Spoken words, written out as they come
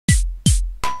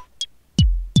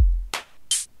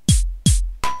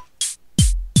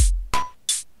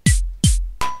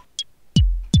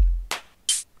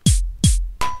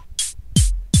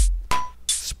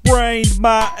Sprained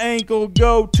my ankle,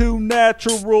 go to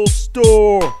natural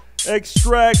store.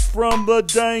 Extract from the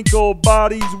dankle,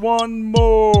 bodies want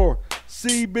more.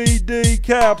 CBD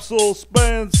capsule,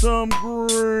 spend some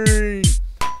green.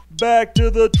 Back to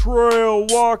the trail,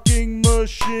 walking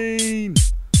machine.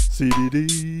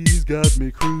 CBD's got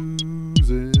me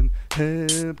cruising,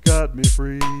 hemp got me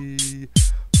free.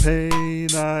 Pain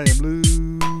I am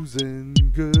losing,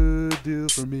 good deal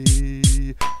for me.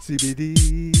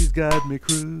 CBD's got me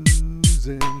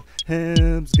cruising,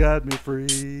 hemp's got me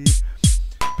free.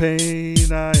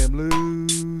 Pain I am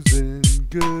losing,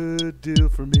 good deal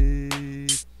for me.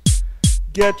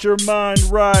 Get your mind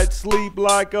right, sleep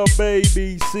like a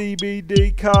baby.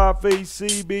 CBD coffee,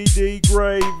 CBD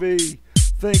gravy.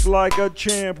 Think like a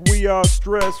champ, we are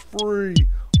stress free.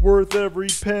 Worth every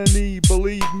penny,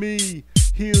 believe me.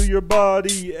 Heal your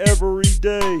body every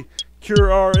day.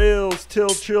 Cure our ills till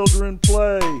children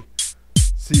play.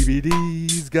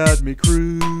 CBD's got me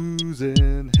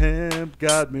cruising, hemp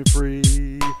got me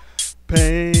free.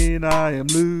 Pain I am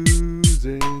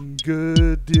losing,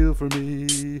 good deal for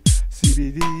me.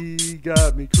 CBD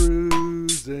got me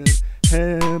cruising,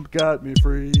 hemp got me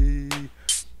free.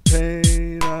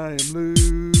 Pain I am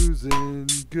losing,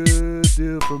 good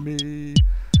deal for me.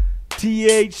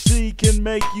 THC can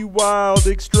make you wild.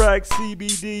 Extract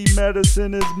CBD,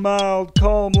 medicine is mild.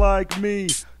 Calm like me,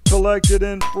 collected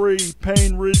and free.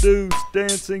 Pain reduced,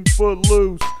 dancing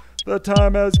footloose. The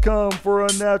time has come for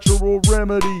a natural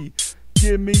remedy.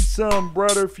 Give me some,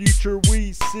 brighter future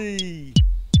we see.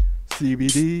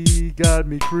 CBD got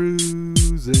me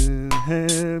cruising,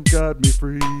 hemp got me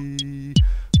free.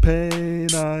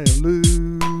 Pain I am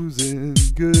losing,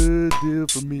 good deal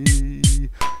for me.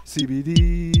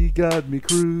 CBD got me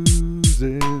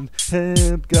cruising,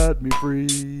 hemp got me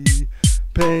free.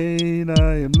 Pain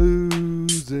I am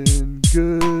losing,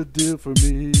 good deal for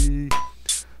me.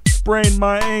 Sprained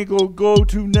my ankle, go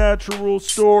to natural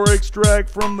store. Extract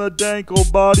from the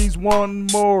dankle, bodies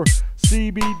want more.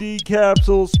 CBD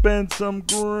capsule, spend some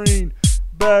green.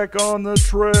 Back on the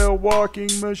trail, walking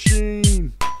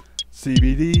machine.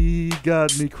 CBD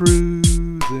got me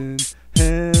cruising,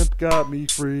 hemp got me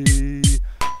free.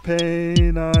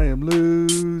 Pain I am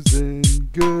losing,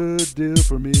 good deal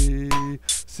for me.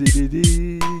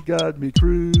 CBD got me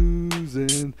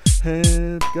cruising,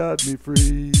 hemp got me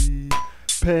free.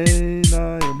 Pain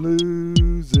I am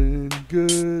losing,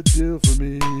 good deal for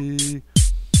me.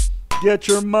 Get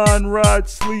your mind right,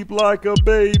 sleep like a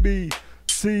baby.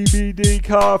 CBD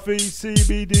coffee,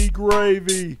 CBD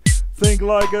gravy. Think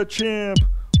like a champ,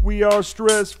 we are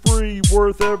stress free.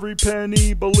 Worth every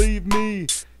penny, believe me.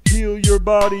 Heal your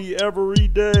body every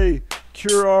day.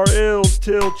 Cure our ills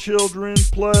till children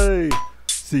play.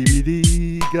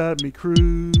 CBD got me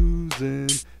cruising,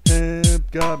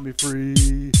 hemp got me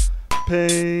free.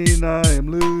 Pain I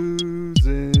am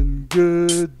losing,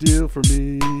 good deal for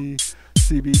me.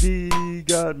 CBD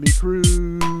got me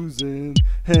cruising,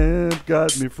 hemp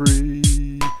got me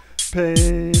free.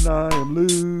 Pain I am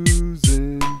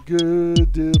losing,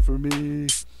 good deal for me.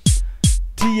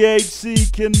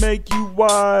 THC can make you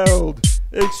wild.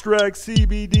 Extract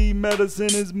CBD,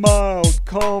 medicine is mild.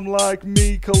 Calm like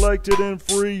me, collected and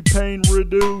free. Pain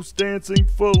reduced, dancing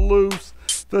footloose.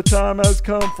 The time has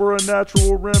come for a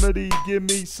natural remedy. Give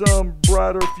me some,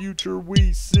 brighter future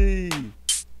we see.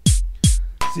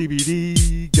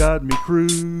 CBD got me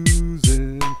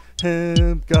cruising,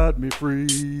 hemp got me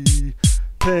free.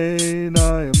 Pain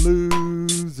I am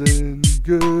losing,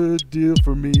 good deal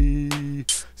for me.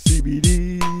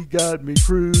 CBD got me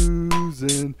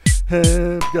cruising,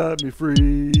 hemp got me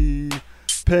free.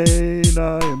 Pain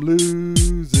I am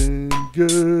losing,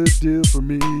 good deal for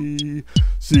me.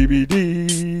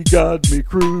 CBD got me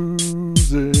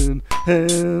cruising,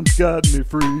 hemp got me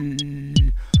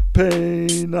free.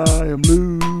 Pain I am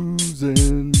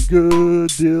losing, good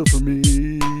deal for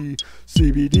me.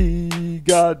 CBD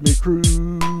got me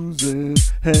cruising,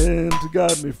 hemp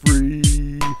got me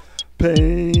free.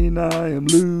 Pain I am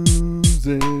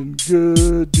losing,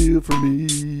 good deal for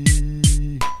me.